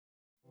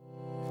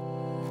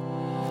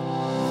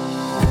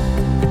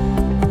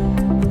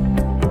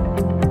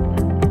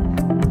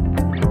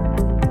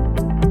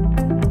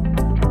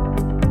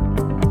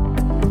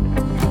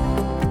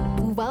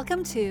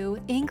Welcome to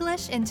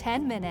English in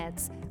 10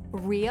 Minutes,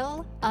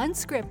 real,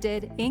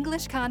 unscripted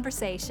English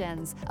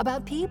conversations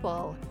about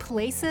people,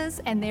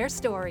 places, and their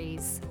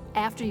stories.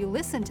 After you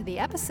listen to the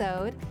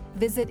episode,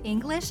 visit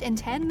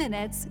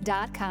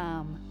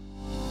EnglishIn10Minutes.com.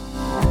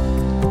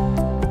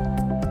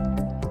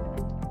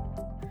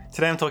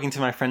 Today I'm talking to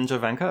my friend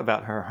Jovanka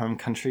about her home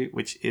country,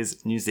 which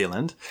is New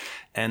Zealand.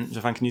 And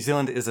Jovanka, New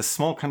Zealand is a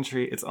small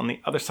country. It's on the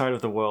other side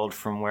of the world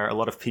from where a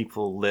lot of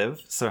people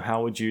live. So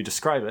how would you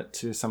describe it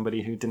to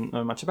somebody who didn't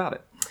know much about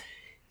it?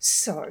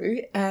 So,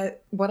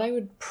 what I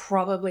would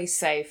probably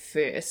say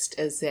first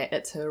is that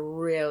it's a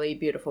really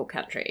beautiful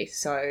country.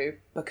 So,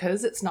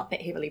 because it's not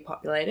that heavily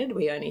populated,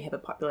 we only have a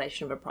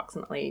population of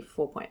approximately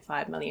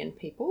 4.5 million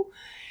people.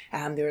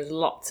 There is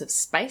lots of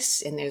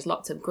space and there's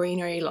lots of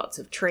greenery, lots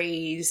of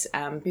trees,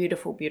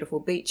 beautiful, beautiful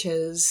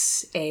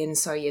beaches. And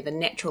so, the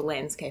natural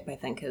landscape, I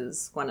think,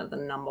 is one of the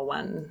number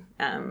one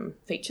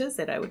features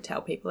that I would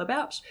tell people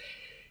about.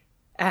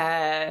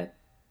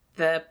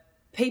 The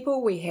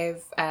people we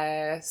have,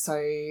 so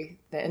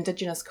the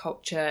indigenous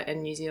culture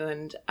in New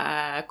Zealand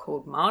are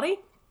called Māori.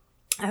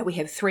 We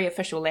have 3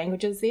 official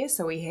languages there.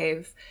 So we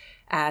have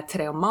Te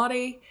Reo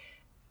Māori,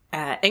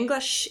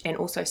 English, and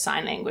also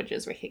sign language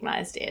is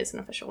recognised as an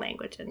official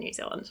language in New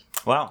Zealand.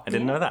 Wow, I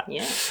didn't know that.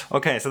 Yeah.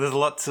 Okay, so there's a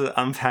lot to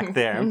unpack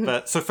there.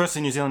 But so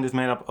firstly, New Zealand is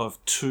made up of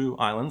 2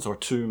 islands, or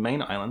 2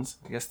 main islands,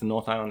 I guess the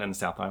North Island and the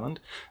South Island.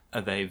 Are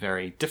they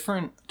very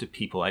different? Do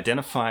people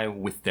identify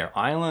with their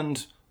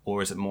island?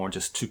 Or is it more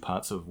just 2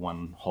 parts of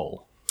one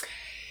whole?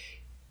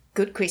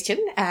 Good question.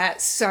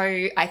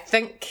 So I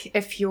think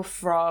if you're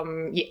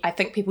from... I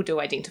think people do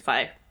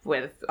identify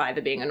with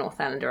either being a North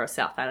Islander or a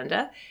South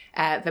Islander.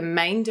 The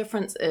main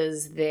difference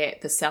is that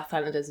the South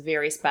Island is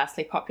very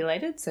sparsely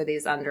populated. So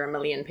there's under 1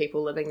 million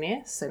people living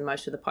there. So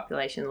most of the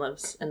population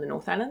lives in the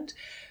North Island,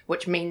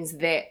 which means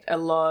that a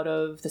lot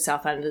of the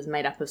South Island is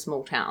made up of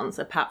small towns,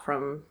 apart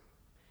from...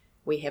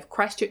 We have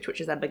Christchurch, which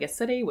is our biggest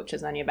city, which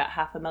is only about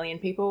 500,000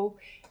 people,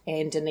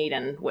 and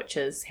Dunedin, which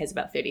has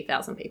about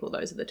 30,000 people.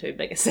 Those are the 2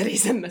 biggest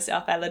cities in the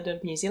South Island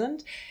of New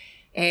Zealand.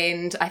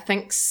 And I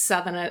think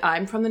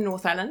I'm from the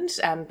North Island,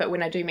 but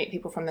when I do meet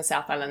people from the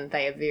South Island,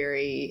 they are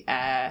very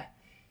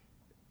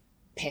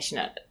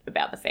passionate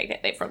about the fact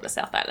that they're from the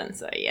South Island.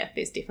 So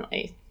there's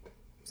definitely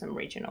some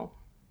regional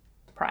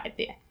pride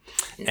there.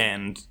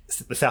 And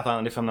the South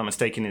Island, if I'm not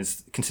mistaken,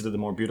 is considered the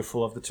more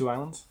beautiful of the 2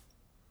 islands?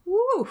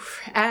 Woo!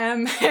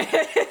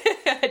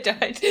 I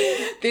don't.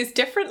 There's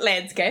different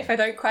landscape. I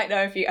don't quite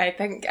know I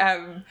think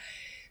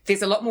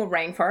there's a lot more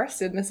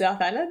rainforest in the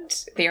South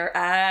Island. There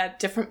are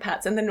different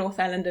parts in the North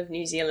Island of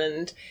New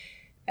Zealand.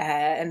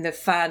 In the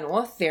far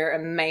north, there are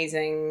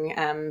amazing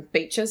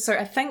beaches. So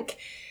I think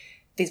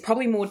there's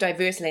probably more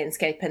diverse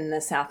landscape in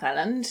the South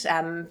Island,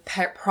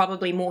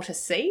 probably more to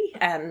see.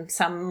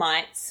 Some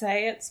might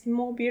say it's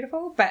more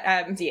beautiful, but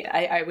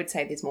I would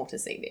say there's more to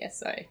see there.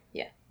 So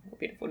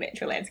beautiful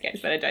natural landscapes,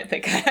 but I don't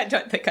think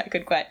I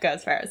could quite go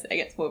as far as saying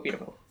it's more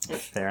beautiful.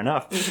 Fair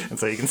enough. And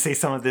so you can see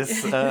some of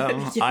this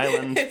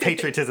island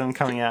patriotism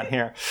coming out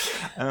here.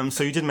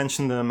 So you did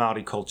mention the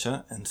Māori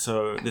culture, and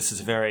so this is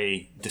a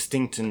very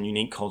distinct and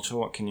unique culture.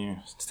 What can you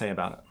say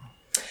about it?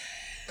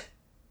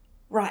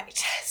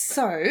 Right.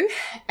 So,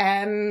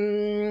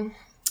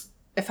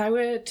 if I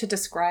were to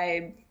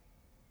describe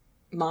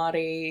the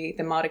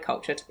Māori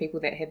culture to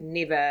people that have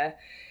never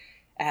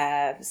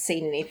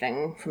seen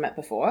anything from it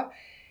before,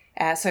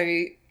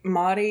 so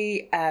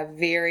Māori are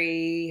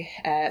very,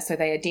 so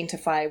they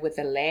identify with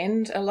the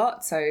land a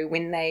lot. So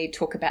when they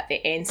talk about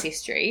their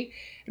ancestry,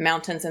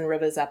 mountains and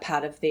rivers are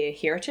part of their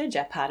heritage,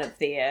 are part of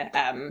their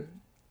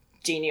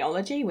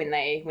genealogy when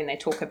they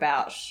talk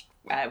about,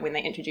 when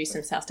they introduce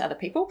themselves to other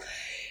people.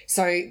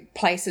 So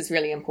place is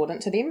really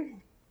important to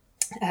them.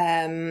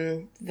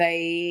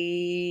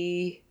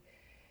 They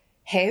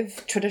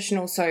have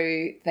traditional,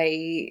 so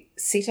they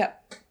set up,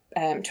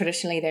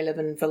 traditionally, they live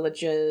in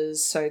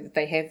villages, so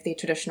they have their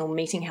traditional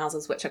meeting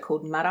houses, which are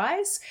called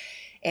marais,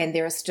 and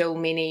there are still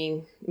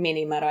many,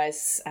 many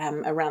marais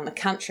around the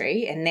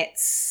country, and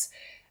that's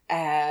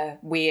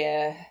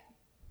where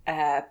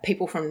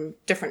people from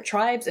different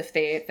tribes, if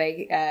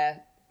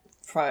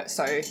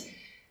so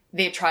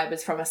their tribe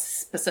is from a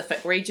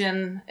specific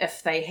region,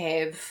 if they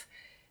have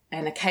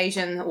an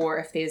occasion or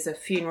if there's a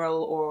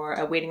funeral or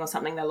a wedding or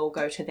something, they'll all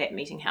go to that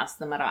meeting house,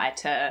 the marae,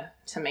 to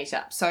meet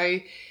up. So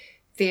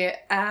they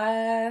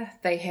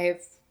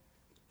have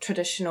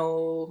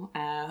traditional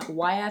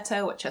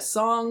waiata, which are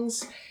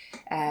songs.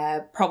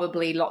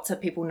 Probably lots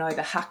of people know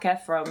the haka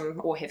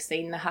or have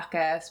seen the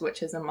haka,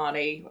 which is a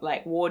Māori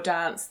war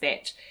dance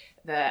that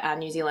our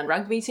New Zealand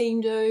rugby team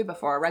do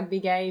before a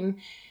rugby game.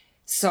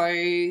 So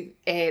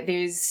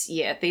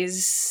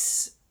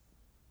there's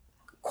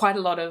quite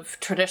a lot of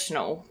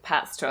traditional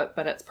parts to it,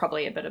 but it's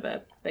probably a bit of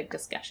a big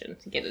discussion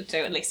to get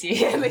into unless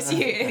there's anything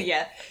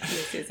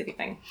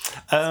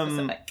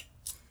specific.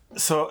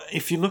 So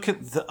if you look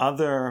at the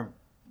other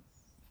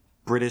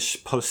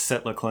British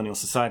post-settler colonial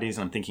societies,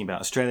 and I'm thinking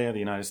about Australia, the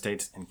United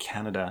States, and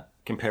Canada,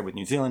 compared with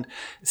New Zealand,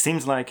 it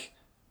seems like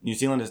New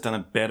Zealand has done a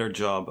better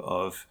job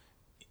of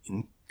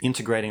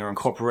integrating or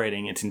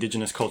incorporating its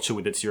indigenous culture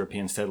with its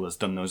European settlers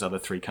than those other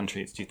three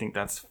countries. Do you think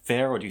that's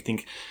fair, or do you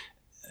think,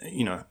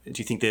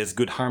 there's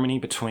good harmony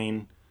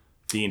between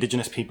the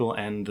indigenous people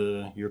and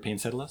the European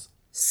settlers?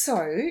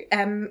 So,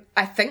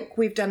 I think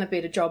we've done a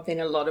better job than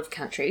a lot of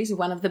countries.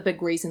 One of the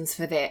big reasons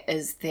for that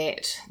is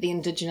that the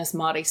indigenous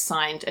Māori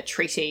signed a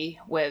treaty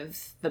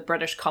with the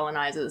British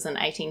colonisers in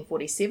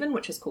 1847,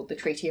 which is called the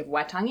Treaty of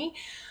Waitangi,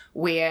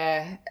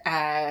 where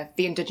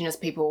the indigenous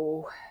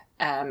people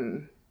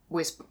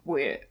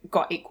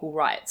got equal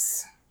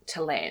rights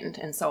to land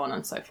and so on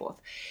and so forth.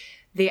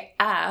 There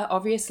are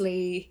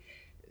obviously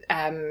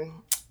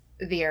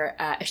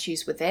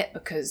issues with that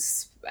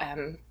because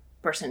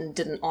Britain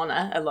didn't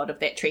honour a lot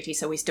of that treaty,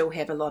 so we still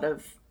have a lot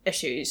of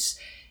issues.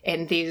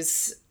 And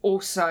there's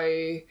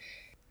also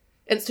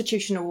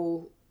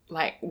institutional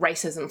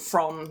racism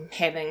from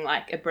having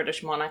a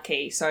British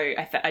monarchy. So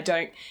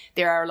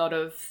there are a lot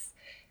of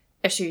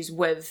issues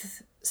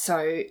with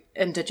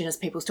Indigenous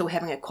people still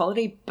having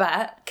equality,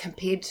 but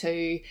compared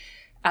to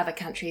other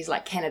countries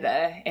like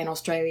Canada and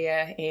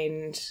Australia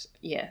and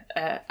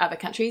other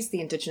countries, the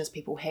Indigenous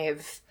people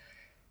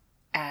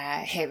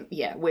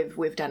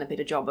we've done a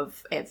better job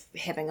of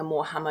having a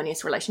more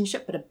harmonious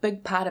relationship. But a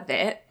big part of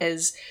that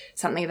is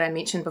something that I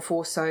mentioned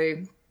before,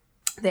 so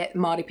that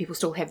Māori people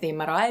still have their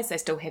maraes, they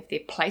still have their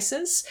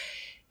places,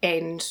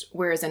 and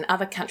whereas in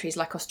other countries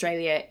like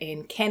Australia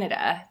and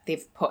Canada,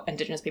 they've put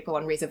Indigenous people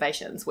on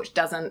reservations, which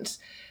doesn't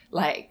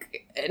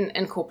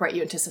incorporate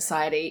you into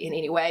society in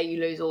any way.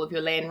 You lose all of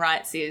your land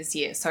rights.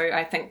 So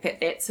I think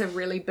that's a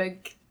really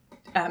big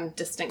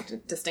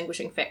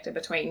distinguishing factor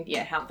between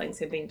how things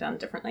have been done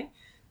differently.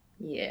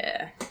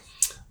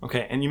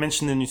 Okay, and you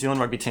mentioned the New Zealand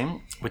rugby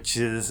team, which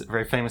is a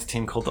very famous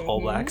team called the All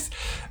Blacks.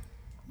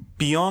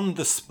 Beyond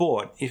the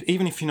sport,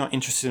 even if you're not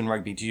interested in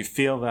rugby, do you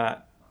feel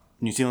that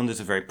New Zealanders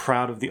are very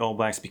proud of the All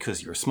Blacks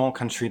because you're a small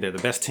country, they're the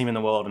best team in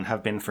the world and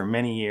have been for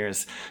many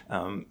years?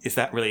 Is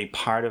that really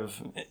part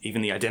of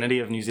even the identity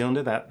of New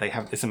Zealander, that they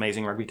have this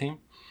amazing rugby team?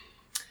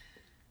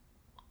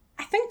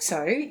 I think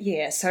so,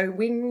 yeah. So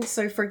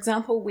for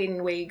example,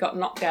 when we got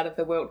knocked out of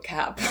the World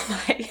Cup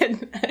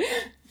in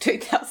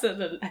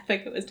 2000, I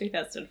think it was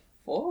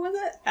 2004, was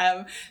it?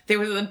 There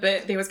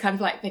was kind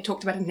of they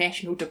talked about a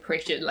national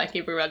depression,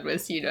 everyone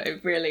was,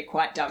 really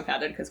quite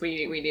dumbfounded because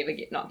we never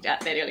get knocked out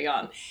that early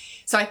on.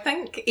 So I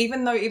think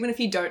even if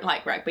you don't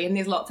like rugby, and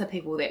there's lots of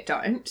people that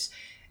don't,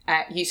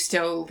 that's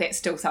still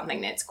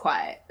something that's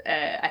quite,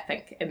 I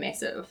think, a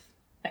massive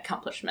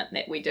accomplishment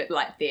that we do.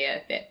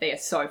 They're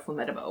so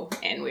formidable,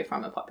 and we're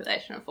from a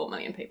population of 4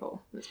 million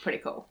people. It's pretty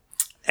cool.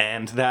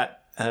 And that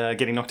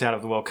getting knocked out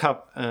of the World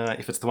Cup,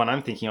 if it's the one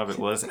I'm thinking of, it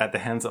was at the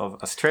hands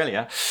of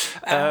Australia,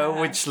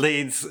 which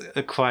leads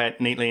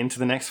quite neatly into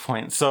the next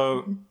point.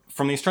 So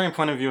from the Australian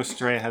point of view,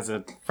 Australia has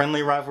a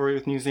friendly rivalry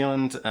with New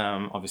Zealand.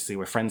 Obviously,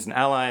 we're friends and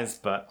allies,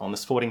 but on the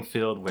sporting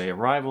field, we're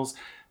rivals.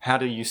 How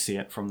do you see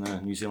it from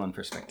the New Zealand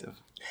perspective?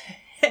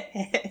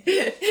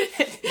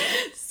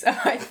 So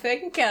I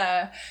think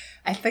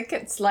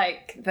it's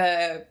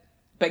the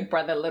big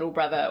brother, little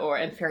brother, or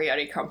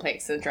inferiority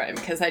complex syndrome,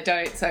 because I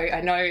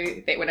know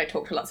that when I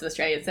talk to lots of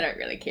Australians, they don't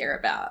really care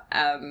about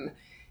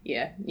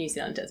New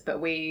Zealanders,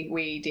 but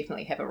we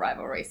definitely have a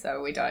rivalry,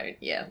 so we don't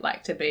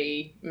like to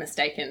be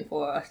mistaken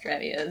for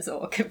Australians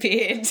or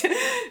compared to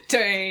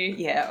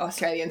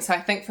Australians. So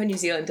I think for New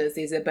Zealanders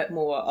there's a bit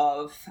more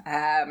of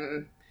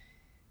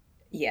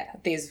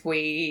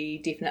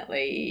we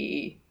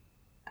definitely,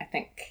 I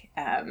think,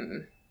 have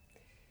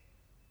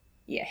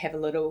a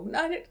little,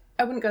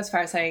 I wouldn't go as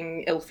far as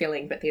saying ill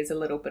feeling, but there's a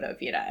little bit of,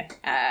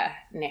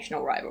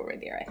 national rivalry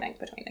there, I think,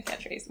 between the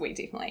countries. We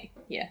definitely,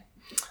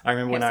 I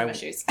remember when I went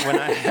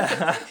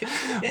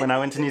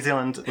to New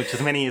Zealand, which was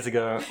many years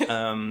ago,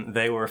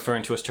 they were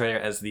referring to Australia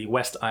as the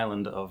West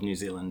Island of New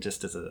Zealand,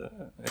 just as a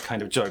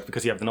kind of joke,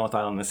 because you have the North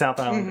Island and the South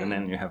Island, and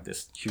then you have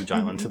this huge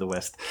island to the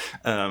west,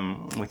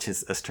 which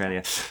is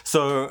Australia.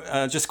 So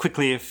just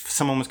quickly, if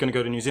someone was going to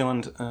go to New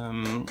Zealand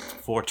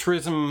for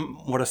tourism,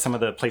 what are some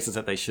of the places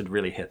that they should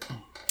really hit?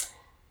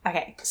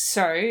 Okay,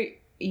 so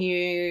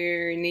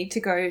you need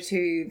to go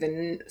to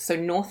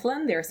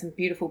Northland. There are some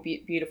beautiful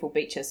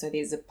beaches. So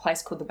there's a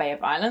place called the Bay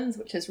of Islands,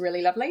 which is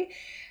really lovely.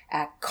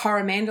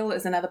 Coromandel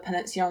is another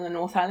peninsula on the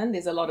North Island.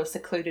 There's a lot of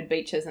secluded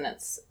beaches, and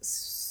it's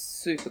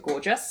super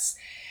gorgeous.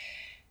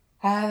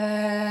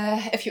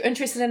 If you're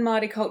interested in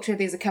Māori culture,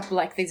 there's a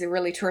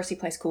really touristy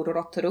place called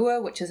Rotorua,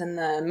 which is in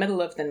the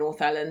middle of the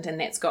North Island, and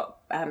that's got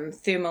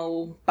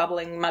thermal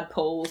bubbling mud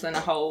pools and a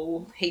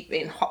whole heap,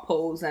 and hot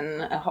pools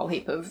and a whole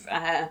heap of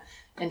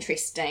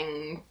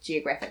interesting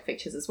geographic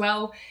features as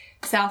well.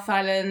 South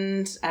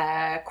Island,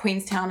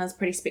 Queenstown is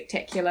pretty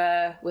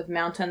spectacular with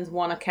mountains.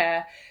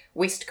 Wanaka,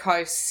 west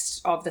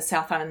coast of the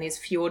South Island, there's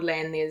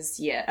Fiordland, there's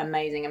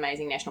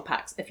amazing national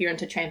parks. If you're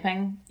into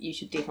tramping, you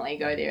should definitely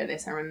go there.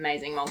 There's some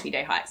amazing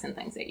multi-day hikes and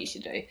things that you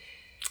should do.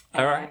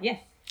 All right.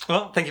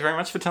 Well, thank you very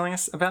much for telling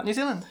us about New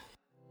Zealand.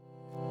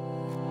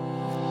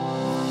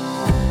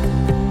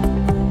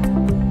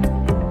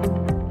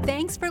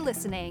 Thanks for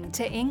listening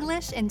to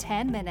English in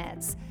 10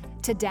 Minutes.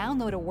 To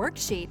download a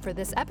worksheet for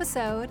this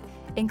episode,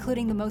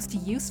 including the most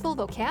useful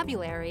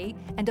vocabulary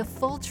and a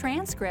full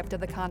transcript of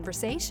the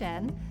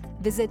conversation,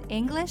 visit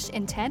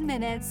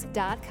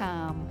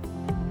EnglishinTenMinutes.com.